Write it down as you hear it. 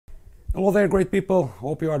Hello there, great people.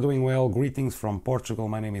 Hope you are doing well. Greetings from Portugal.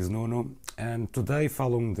 My name is Nuno, and today,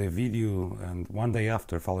 following the video, and one day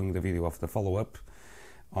after following the video of the follow-up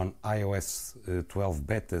on iOS 12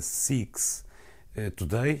 Beta 6,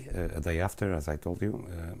 today, a day after, as I told you,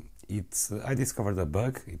 I discovered a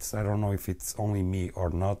bug. I don't know if it's only me or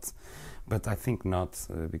not, but I think not,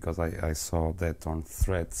 because I saw that on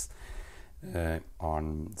threads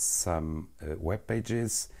on some web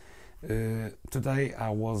pages. Today I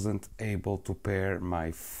wasn't able to pair my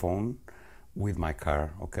phone with my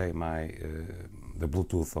car, okay, the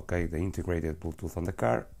Bluetooth, okay, the integrated Bluetooth on the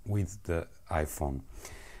car with the iPhone.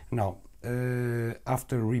 Now,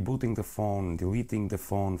 after rebooting the phone, deleting the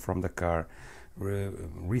phone from the car,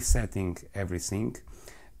 resetting everything,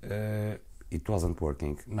 it wasn't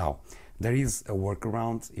working. Now, there is a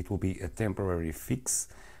workaround. It will be a temporary fix,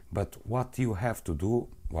 but what you have to do,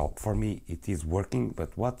 well, for me it is working,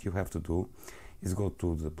 but what you have to do is go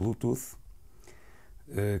to the Bluetooth,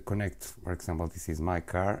 connect, for example, this is my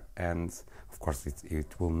car, and of course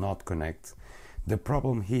it will not connect. The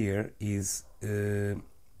problem here is,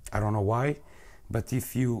 I don't know why, but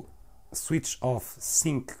if you switch off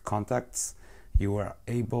sync contacts, you are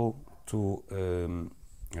able to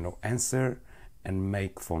answer and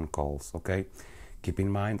make phone calls, okay? Keep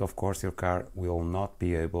in mind, of course, your car will not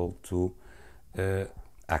be able to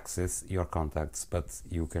access your contacts, but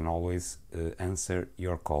you can always answer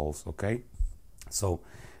your calls, okay? So,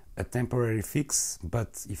 a temporary fix,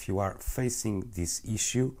 but if you are facing this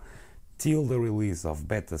issue till the release of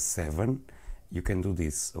Beta 7, you can do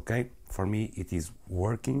this, okay? For me, it is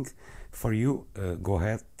working. For you, go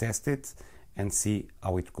ahead, test it and see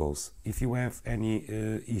how it goes. If you have any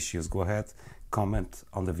issues, go ahead, comment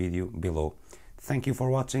on the video below. Thank you for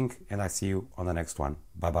watching, and I see you on the next one.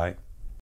 Bye bye.